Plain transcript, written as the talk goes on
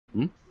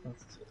Hmm?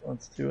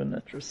 Let's do a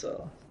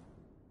Netracell.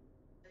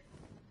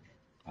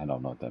 I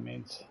don't know what that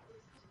means.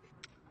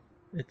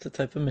 It's a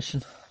type of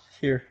mission.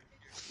 Here,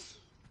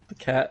 the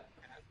cat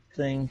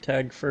thing,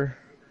 tag for.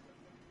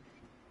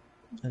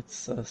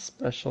 It's a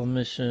special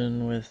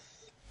mission with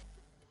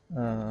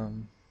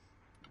um,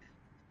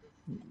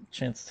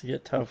 chance to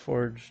get Tau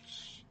Forged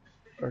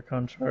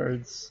Archon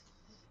shards.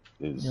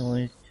 You Is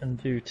only can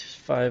do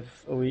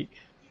 5 a week.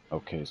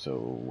 okay, so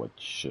what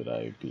should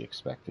I be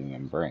expecting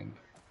and bring?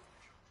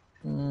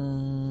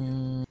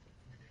 Mm,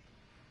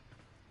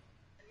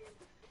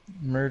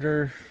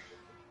 murder.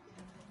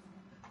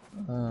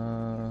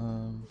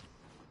 Um,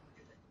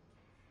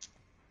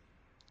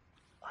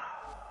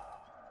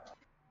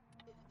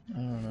 I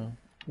don't know.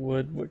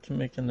 Wood. What can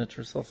make a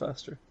Netracell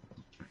faster?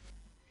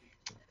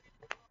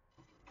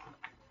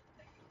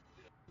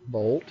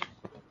 Bolt.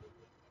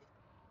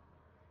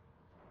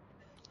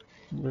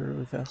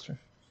 Literally faster.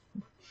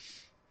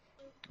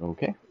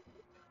 Okay.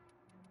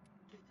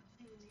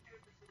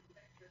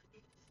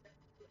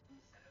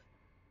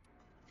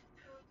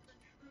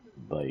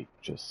 Like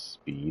just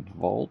speed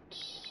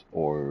vaults,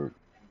 or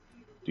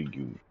do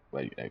you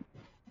like?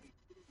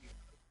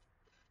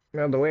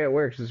 Well, the way it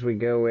works is we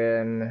go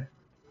in,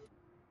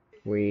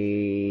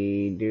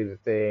 we do the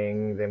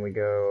thing, then we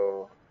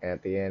go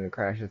at the end,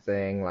 crash the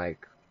thing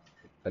like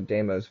a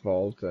Deimos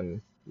vault,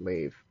 and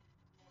leave.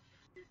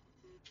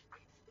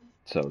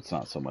 So it's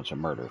not so much a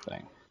murder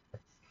thing.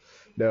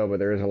 No, but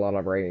there is a lot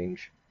of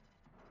range.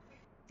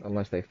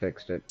 Unless they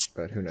fixed it,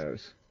 but who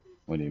knows.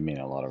 What do you mean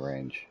a lot of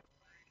range?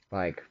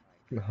 Like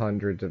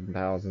hundreds of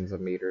thousands of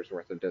meters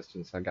worth of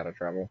distance I gotta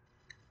travel.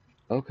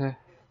 Okay.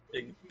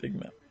 Big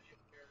map.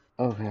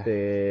 Okay.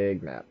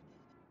 Big map.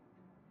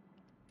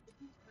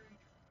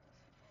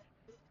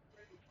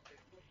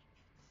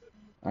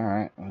 All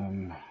right.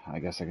 I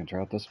guess I can try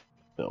out this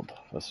build.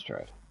 Let's try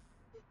it.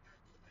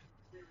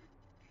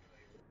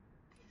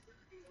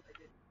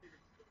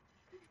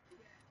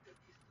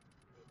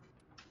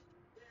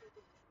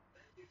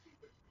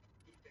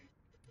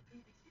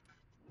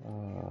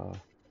 Uh,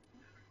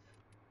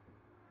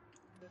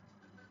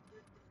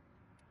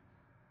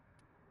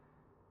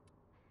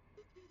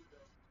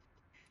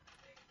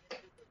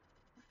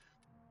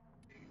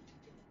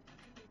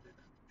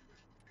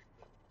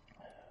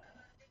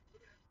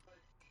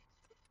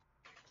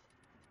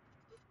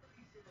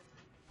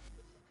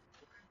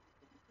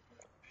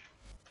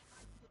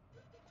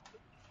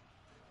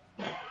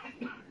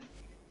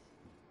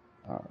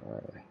 all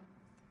right.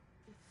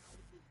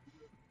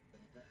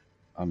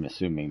 I'm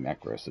assuming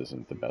Necros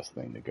isn't the best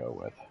thing to go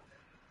with.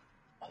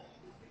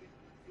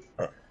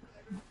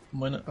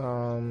 Why not?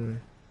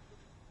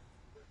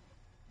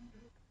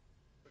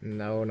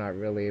 No, not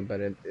really,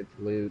 but it's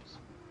loots.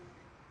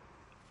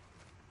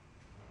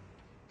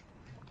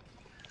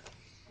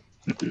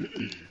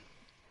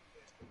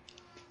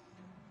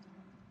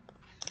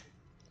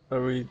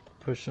 Are we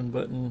pushing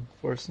button,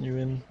 forcing you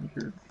in?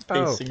 You're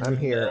Oh, pacing I'm around the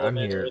here, I'm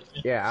elevator here. with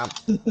me. Yeah,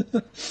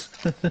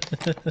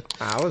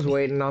 I was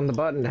waiting on the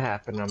button to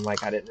happen. I'm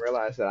like, I didn't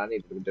realize that I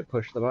needed to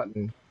push the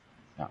button.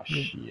 Oh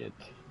shit.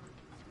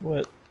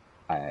 What?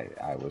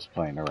 I was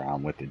playing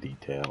around with the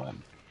detail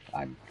and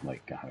I'm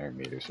like 100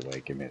 meters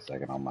away. Give me a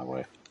second, on my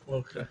way.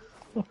 Okay.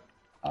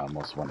 I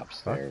almost went Fuck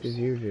did upstairs.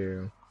 you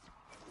do?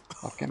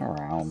 Fucking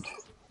around.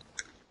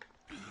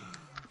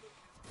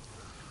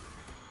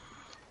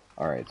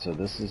 Alright, so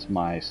this is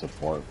my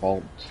support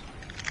vault.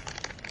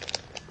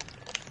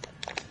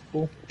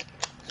 Cool.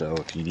 So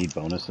if you need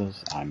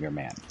bonuses, I'm your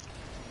man.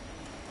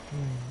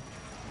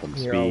 From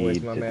You're always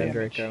speed my to man,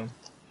 damage. Draco.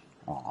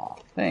 Aw,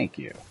 thank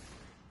you.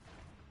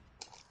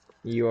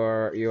 You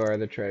are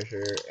the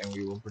treasure, and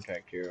we will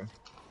protect you.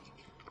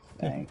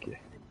 Thank you.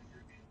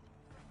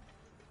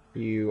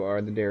 You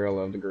are the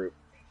Daryl of the group.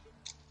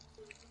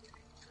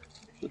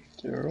 The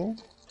Daryl?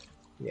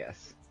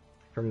 Yes,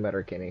 from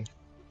Letterkenny.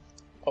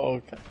 Oh,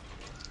 okay.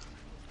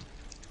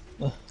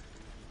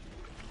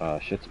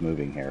 Shit's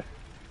moving here.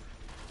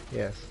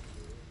 Yes.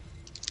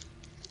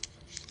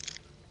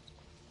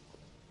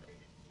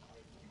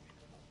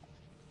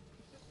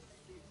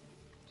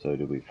 So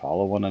do we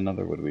follow one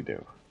another? What do we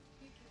do?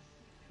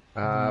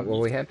 Well,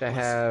 we have to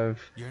have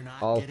You're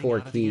not all getting 4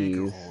 out of the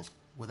anchor keys. hold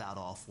without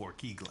all 4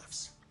 key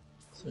glyphs.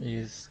 So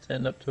you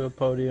stand up to a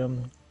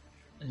podium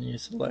and you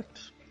select,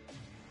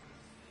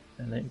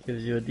 and it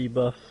gives you a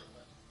debuff.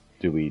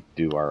 Do we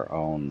do our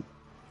own?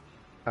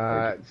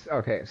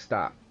 Okay,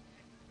 stop.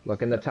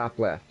 Look in the top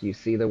left. You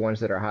see the ones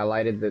that are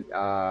highlighted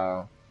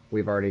that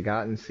we've already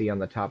gotten? See on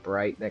the top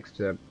right next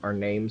to our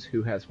names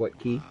who has what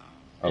key?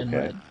 In Okay.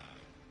 red.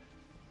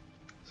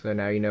 So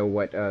now you know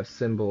what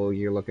symbol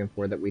you're looking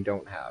for that we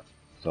don't have.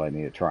 So I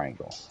need a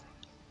triangle,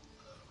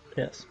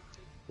 Yes.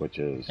 which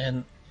is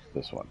And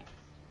this one.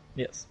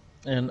 yes.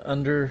 And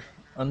under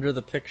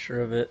the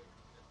picture of it,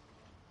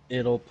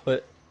 it'll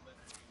put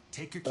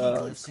Take your key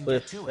glyphs and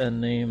get cliff to it. and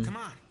name. Come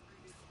on.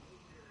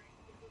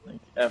 Like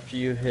after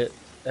you hit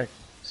X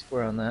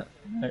square on that,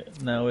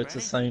 now it's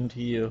Ready? assigned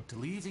to you. To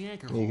leave the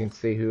anchor You can hold,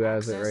 see who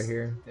has it right access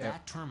here.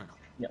 that terminal.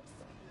 Yep.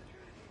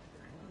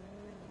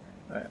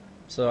 Alright,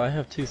 so I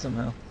have 2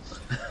 somehow.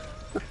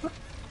 Which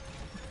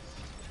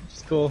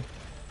is cool.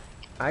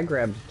 I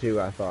grabbed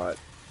 2, I thought.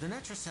 The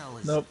Netracell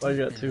is Nope, I deep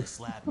got in 2. this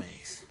lab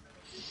maze.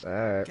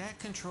 Alright. Get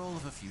control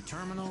of a few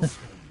terminals.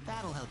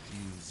 That'll help you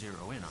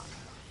zero in on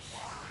it.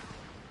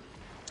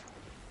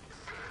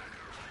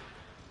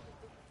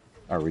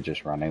 Are we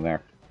just running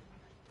there?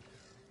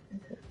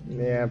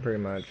 Yeah, pretty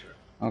much.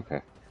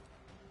 Okay.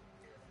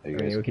 Are you I mean,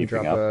 guys we can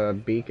keeping drop up? a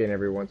beacon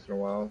every once in a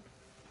while.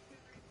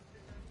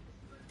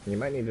 You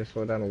might need to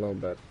slow down a little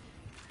bit.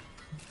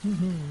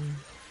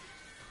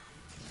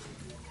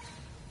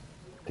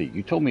 Dude,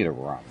 you told me to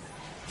run.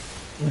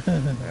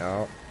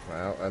 Well,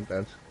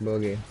 that's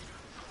boogie.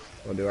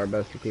 We'll do our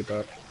best to keep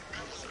up.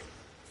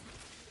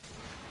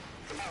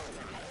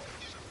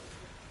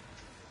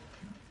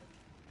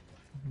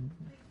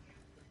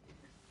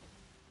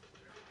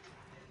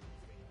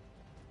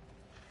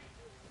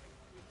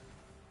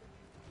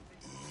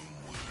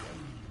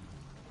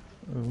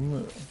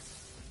 Ooh.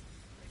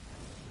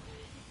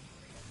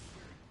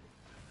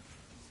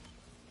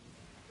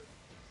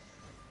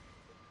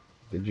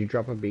 Did you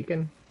drop a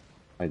beacon?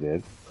 I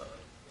did.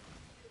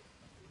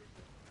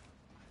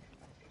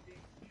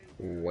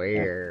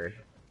 Where?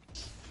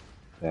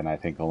 And I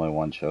think only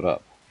one showed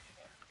up.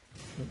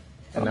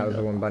 And that was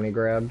the one Bunny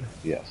grabbed?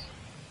 Yes.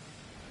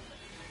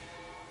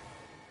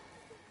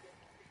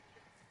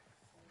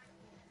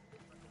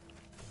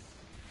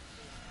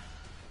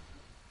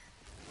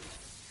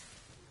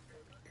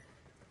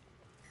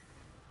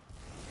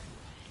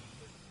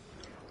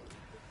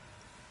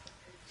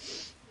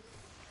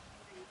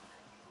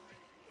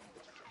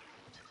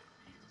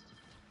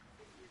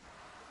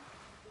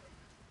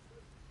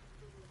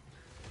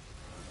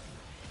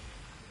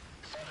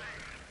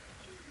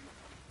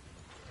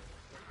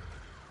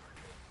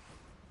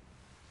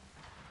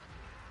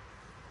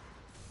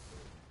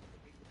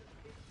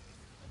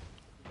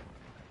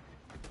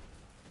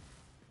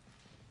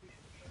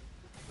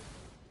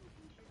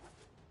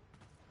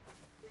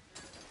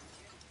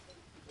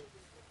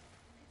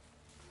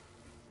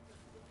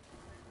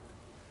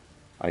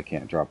 I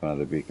can't drop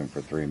another beacon for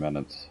 3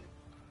 minutes.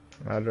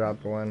 I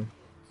dropped one.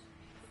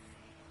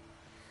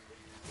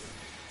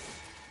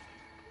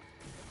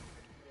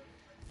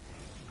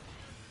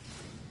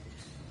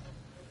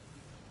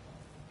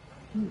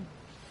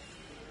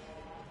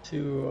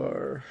 Two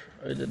are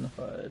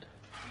identified.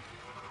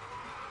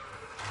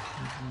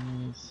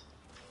 These.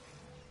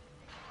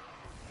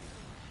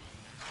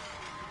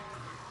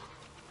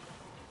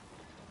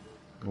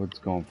 Wood's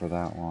going for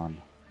that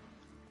one.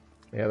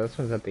 Yeah, this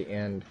one's at the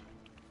end.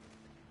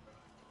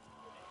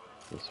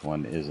 This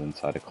one is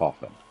inside a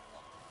coffin.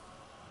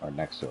 Or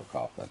next to a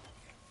coffin.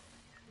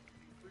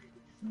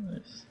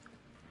 Nice.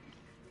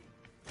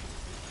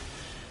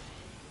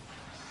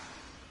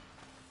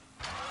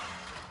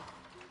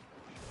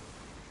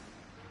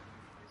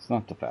 It's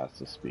not the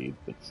fastest speed,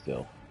 but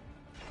still.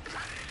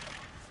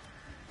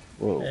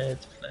 Whoa.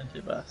 It's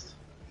plenty fast.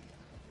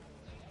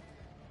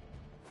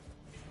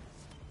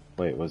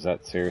 Wait, was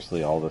that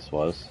seriously all this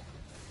was?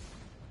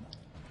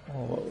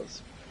 Oh, what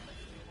was?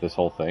 This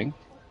whole thing?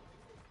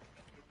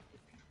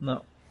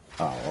 No.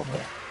 Oh,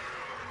 okay.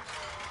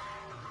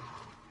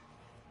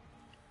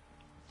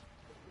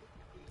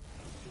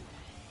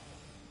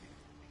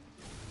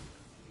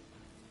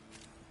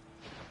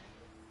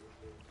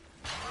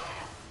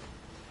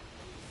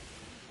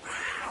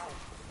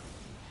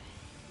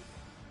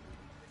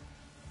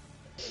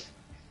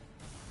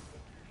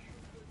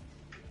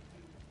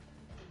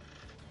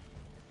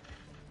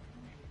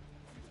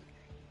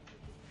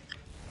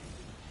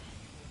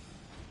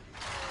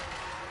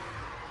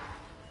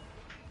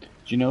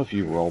 Do you know if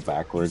you roll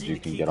backwards, you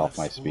can get off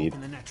my speed?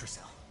 The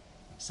Netracell.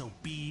 So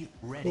be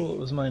ready. Cool, it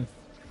was mine.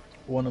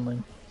 One of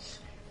mine.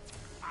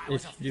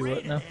 If you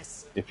what now?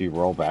 If you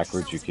roll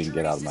backwards, you can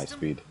get out of my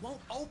speed. Won't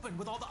open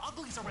with all the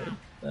uglies around.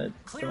 I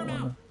Clear don't them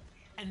out wanna.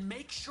 and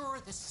make sure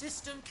the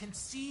system can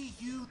see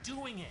you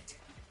doing it.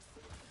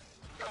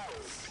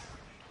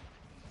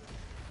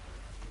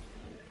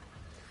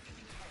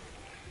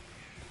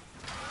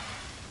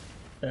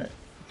 Alright,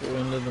 go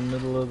into the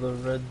middle of the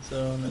red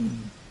zone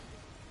and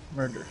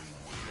murder.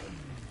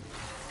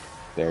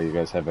 There, you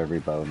guys have every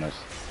bonus.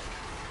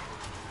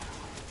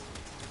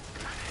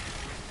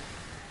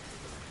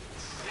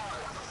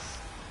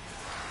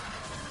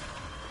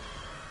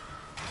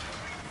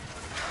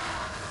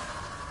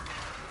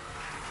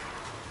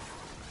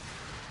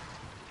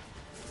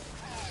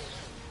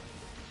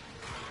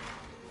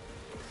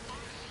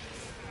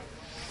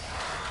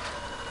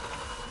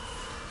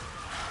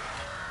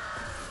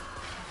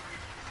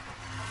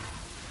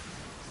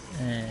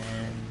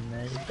 And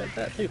now you got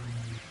that too.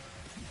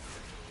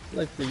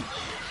 Life leech.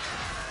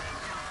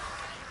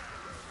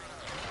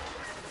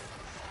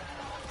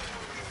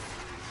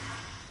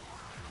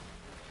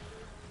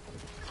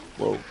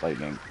 Whoa,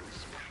 lightning.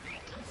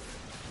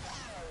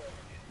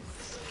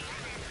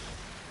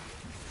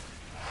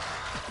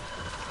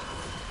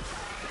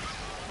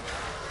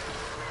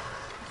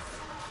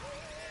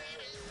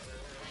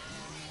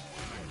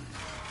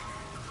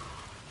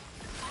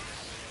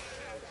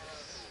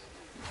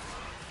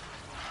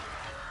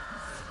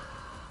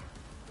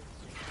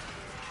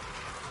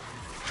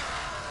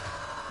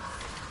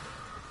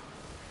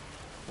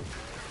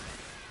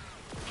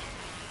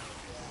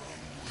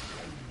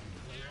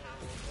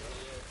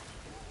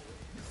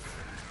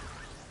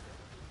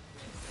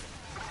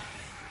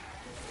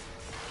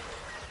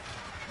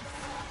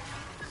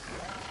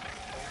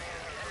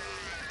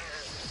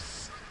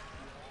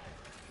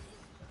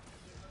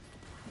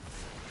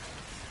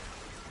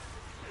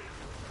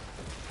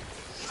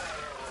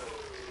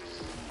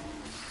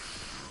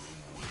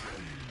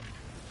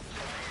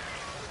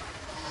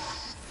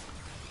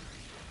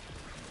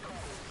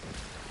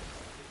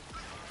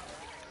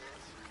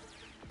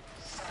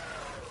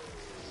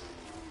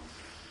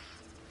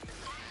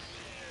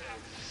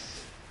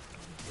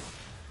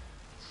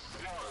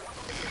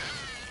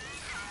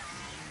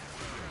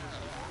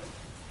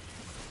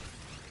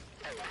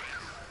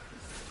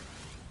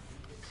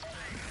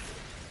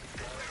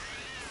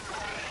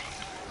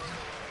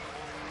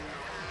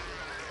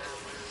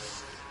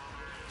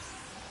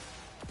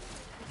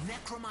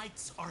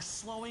 Necromites are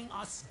slowing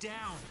us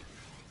down.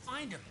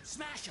 Find them,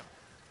 smash them.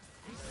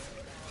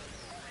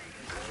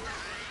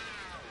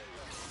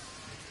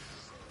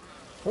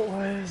 But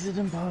why is it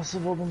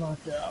impossible to knock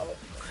out?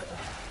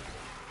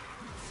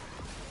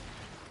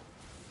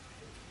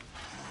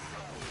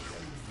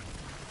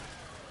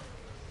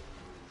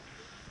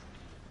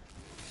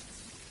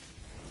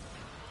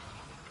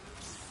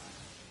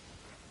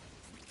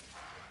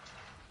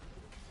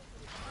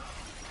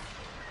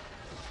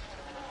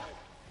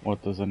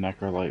 What does a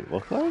necrolite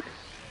look like?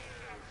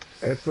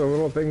 It's the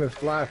little thing that's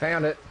fly. I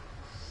found it.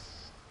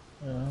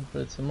 Yeah,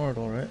 but it's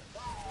immortal, right?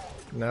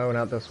 No,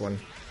 not this one.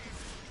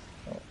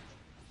 Oh.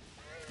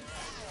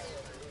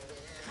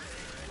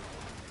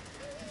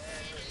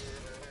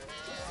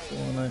 The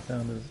one I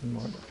found is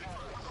immortal.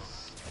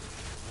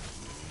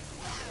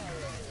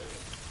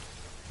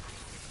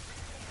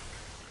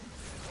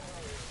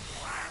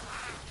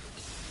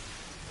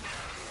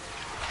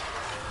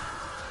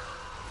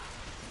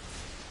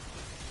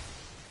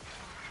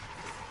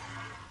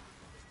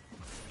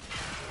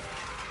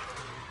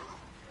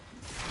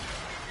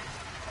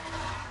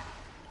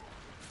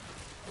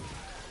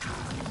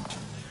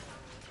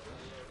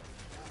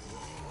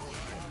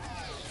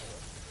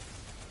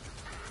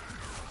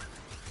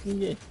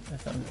 Yay, I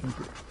found a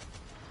computer.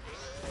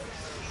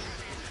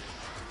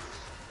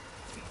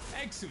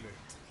 Excellent!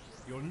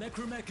 Your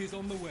necromech is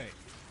on the way.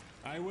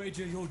 I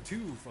wager you're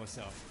due for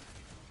some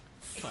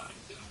fun.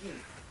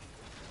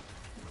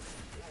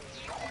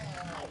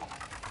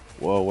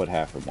 Whoa, what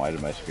happened? Why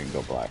did my screen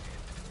go black?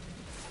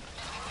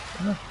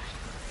 No.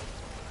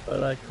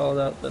 But I called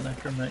out the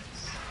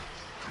necromechs.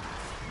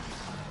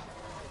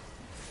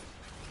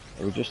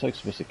 Are we just like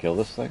supposed to kill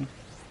this thing?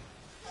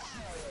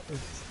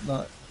 It's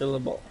not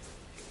killable.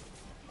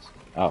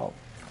 Oh.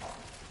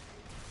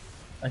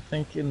 I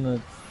think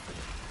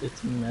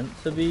it's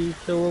meant to be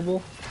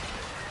killable.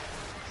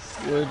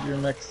 Wood, your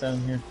mech's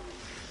down here.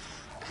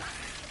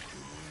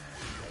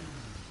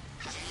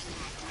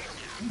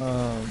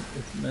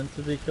 It's meant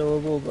to be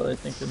killable, but I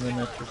think in the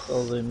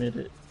Netracell they made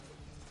it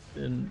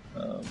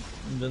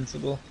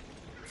invincible.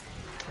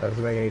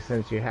 Doesn't make any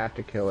sense. You have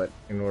to kill it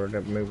in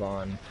order to move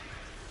on.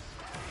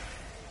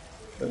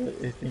 But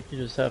I think you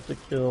just have to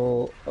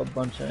kill a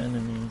bunch of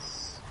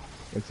enemies.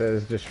 It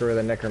says destroy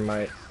the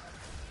necromite.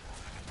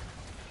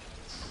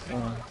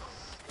 Yeah.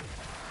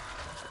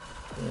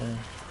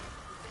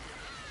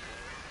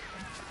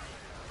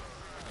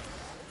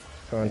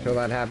 So until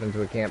that happens,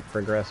 we can't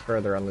progress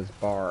further on this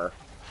bar.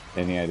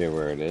 Any idea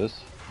where it is?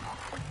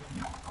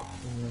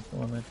 That's the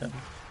one I found.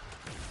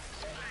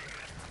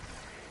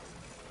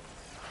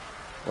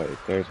 Wait,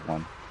 there's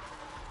one.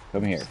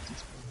 Come here.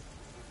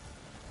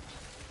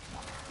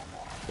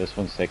 This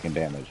one's taking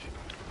damage.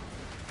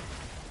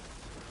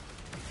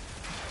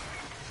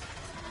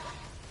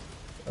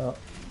 Oh,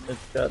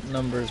 it's got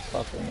numbers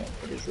popping up,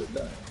 but is it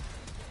dying?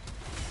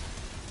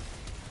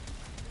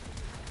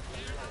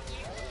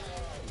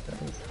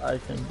 Because I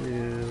can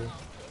do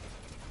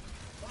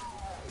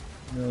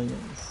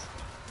millions.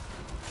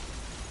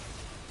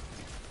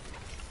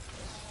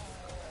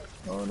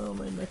 Oh no,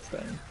 my neck's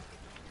dying.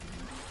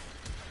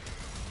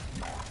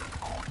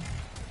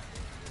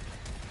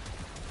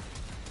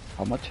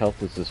 How much health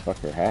does this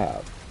fucker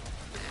have?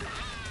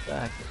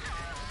 Back.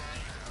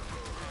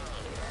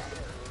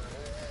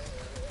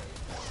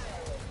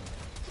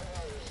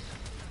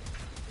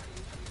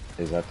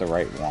 Is that the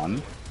right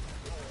one?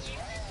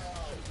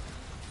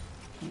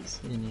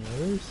 Any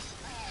others?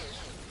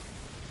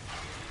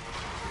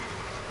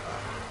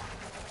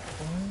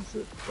 Why is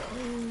it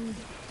dying?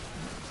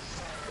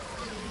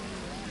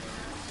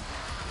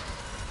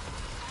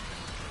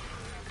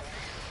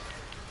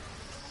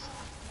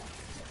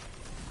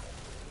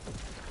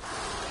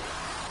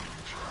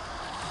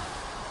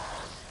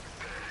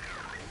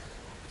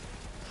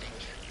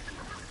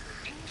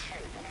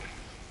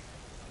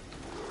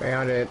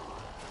 Found it.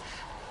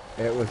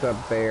 It was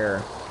up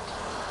there.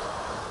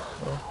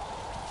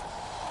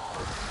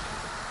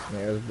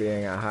 It was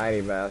being a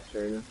hidey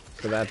bastard.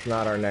 So that's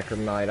not our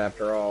necromite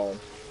after all.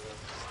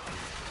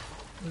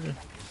 Okay. It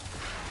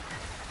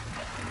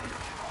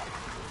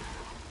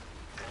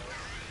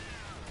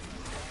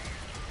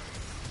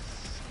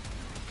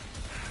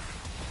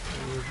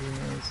would be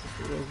nice if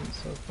it wasn't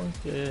so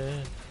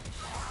funky.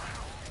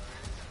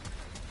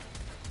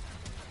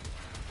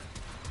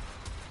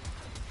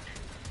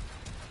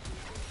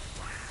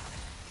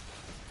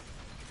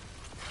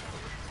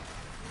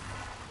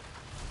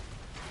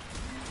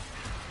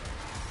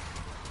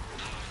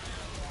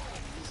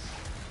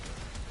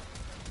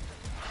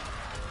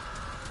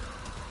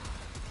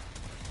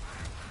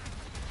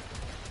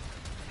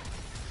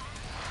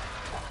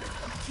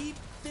 Keep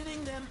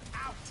thinning them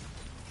out.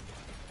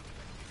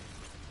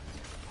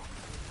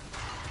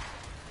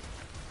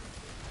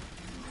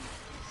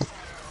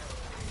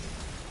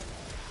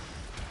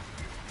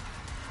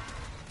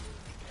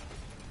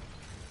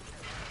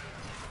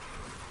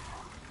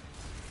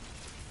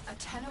 A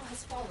tenno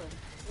has fallen.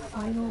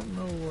 I don't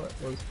know what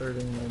was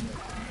hurting my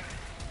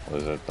neck.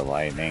 Was it the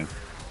lightning?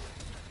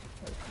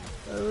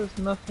 I think There was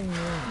nothing in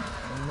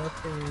there.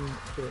 Nothing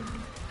in.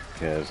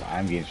 Because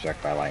I'm getting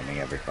struck by lightning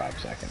every 5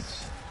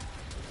 seconds.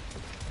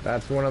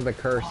 That's one of the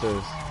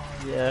curses.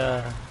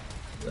 Yeah,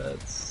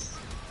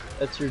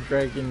 that's your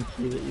dragon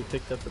key that you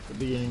picked up at the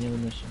beginning of the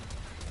mission.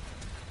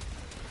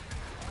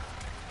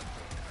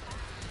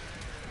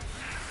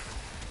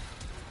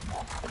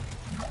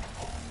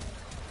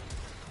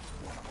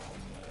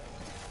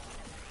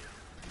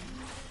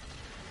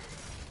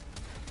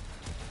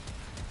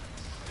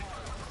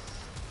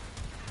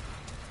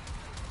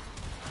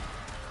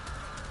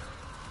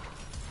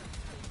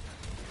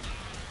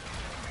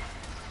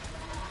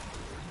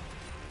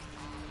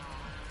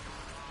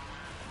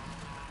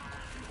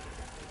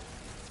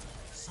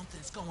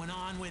 Something's going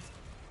on with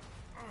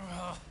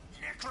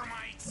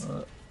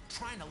necromites.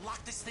 Trying to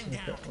lock this thing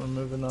down. We're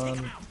moving on. Take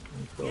 'em out.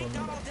 Ain't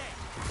done all day.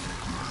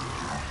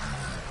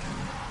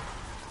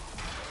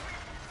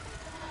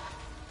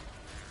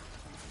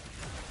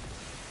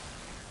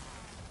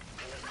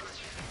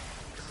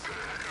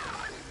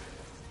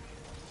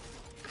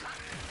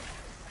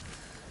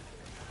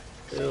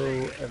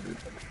 Kill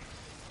everybody.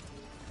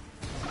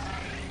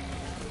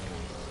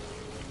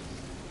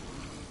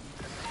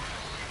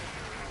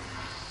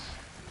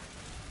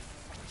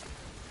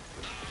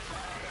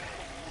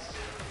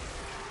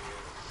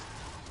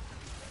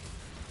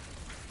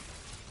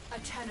 A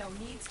Tenno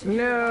needs to be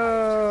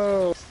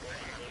No!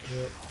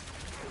 Yep.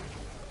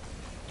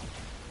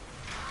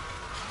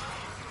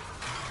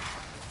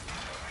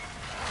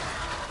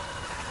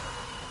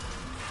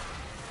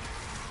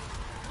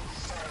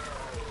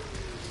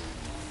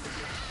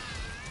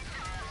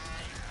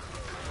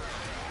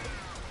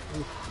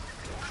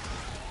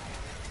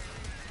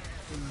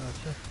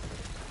 Gotcha.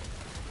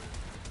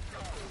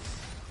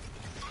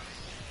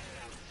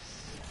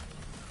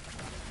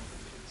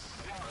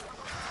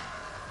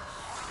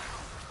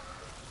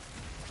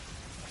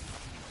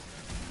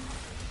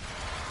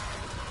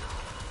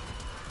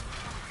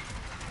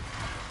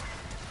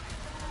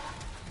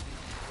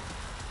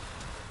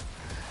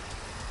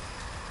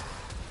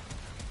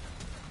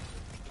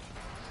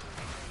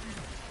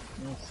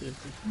 Let's see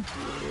if we can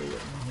do it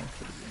again.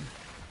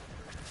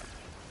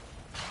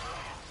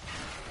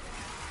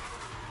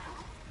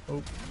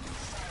 Oh,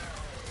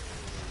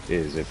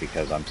 Is it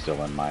because I'm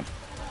still in mine?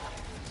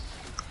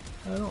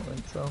 I don't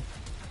think so.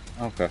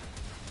 Okay.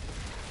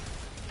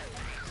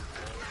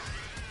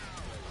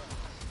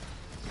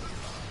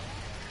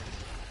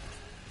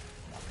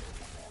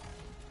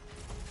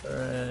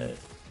 Alright.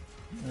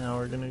 Now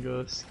we're gonna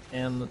go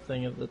scan the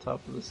thing at the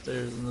top of the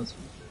stairs in this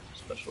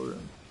special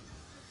room.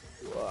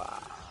 Wow.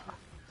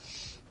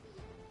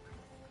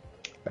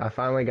 I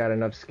finally got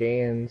enough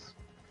scans.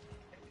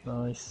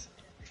 Nice.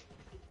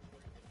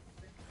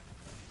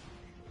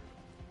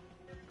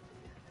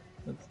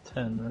 That's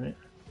 10, right?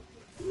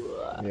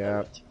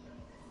 Yep.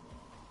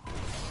 Okay,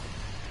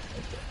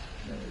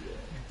 there we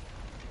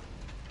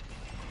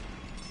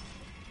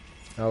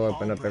go. I'll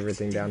open up Albrecht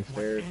everything didn't want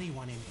downstairs.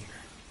 anyone in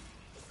here.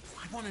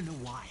 I want to know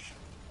why.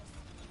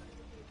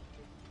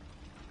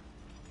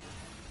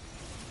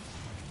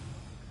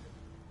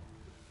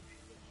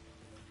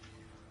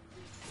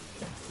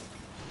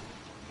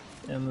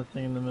 And the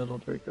thing in the middle,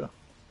 Draco.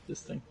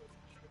 This thing.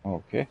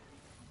 Okay.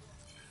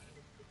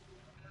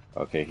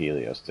 Okay,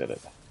 Helios did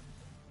it.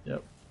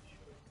 Yep.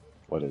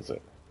 What is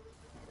it?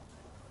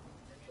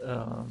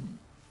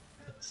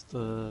 It's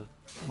the,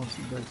 once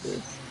you break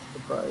this, the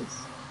prize.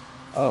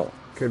 Oh,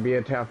 Could be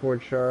a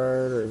Taphwood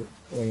shard, or,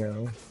 you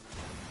know.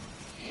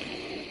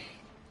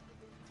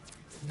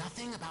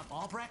 Nothing about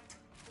Albrecht?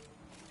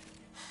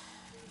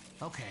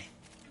 Okay.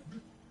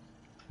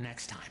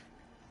 Next time.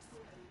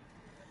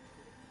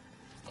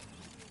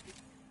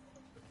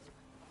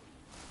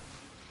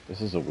 this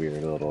is a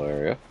weird little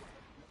area.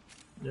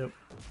 Yep.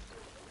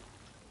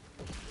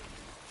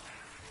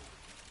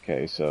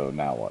 Okay, so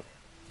now what?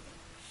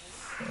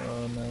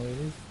 Now we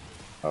leave.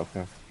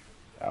 Okay.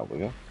 Out we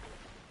go.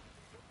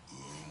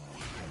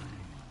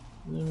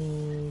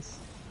 Enemies.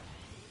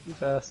 Too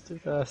fast, too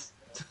fast.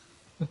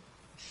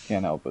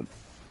 Can't help it.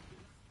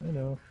 I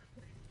know.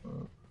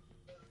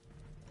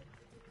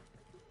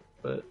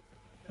 But,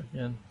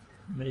 again,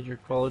 major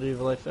quality of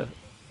life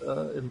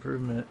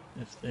improvement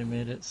if they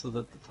made it so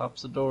that the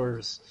tops of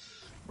doors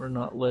were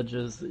not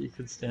ledges that you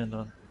could stand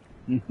on.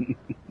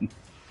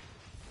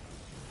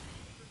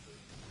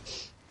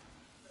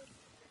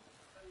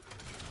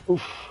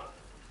 Oof.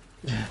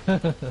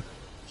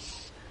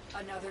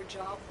 Another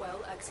job well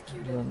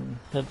executed. Run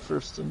head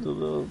first into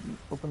the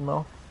open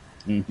mouth.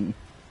 Mhm.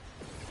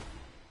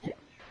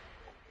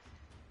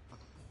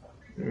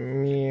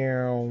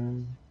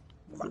 Meow.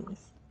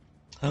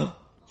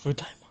 Food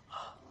time.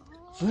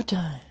 Food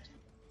time.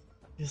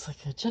 It's like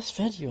I just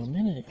fed you a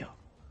minute ago.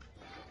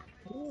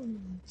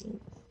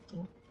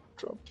 Don't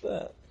drop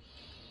that.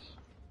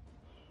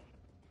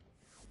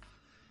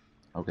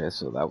 Okay,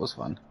 so that was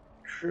fun.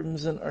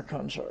 Crimson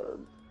Archon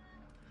Shard.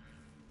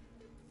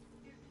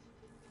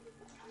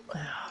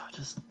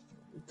 Just,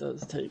 it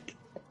does take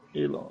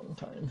a long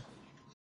time.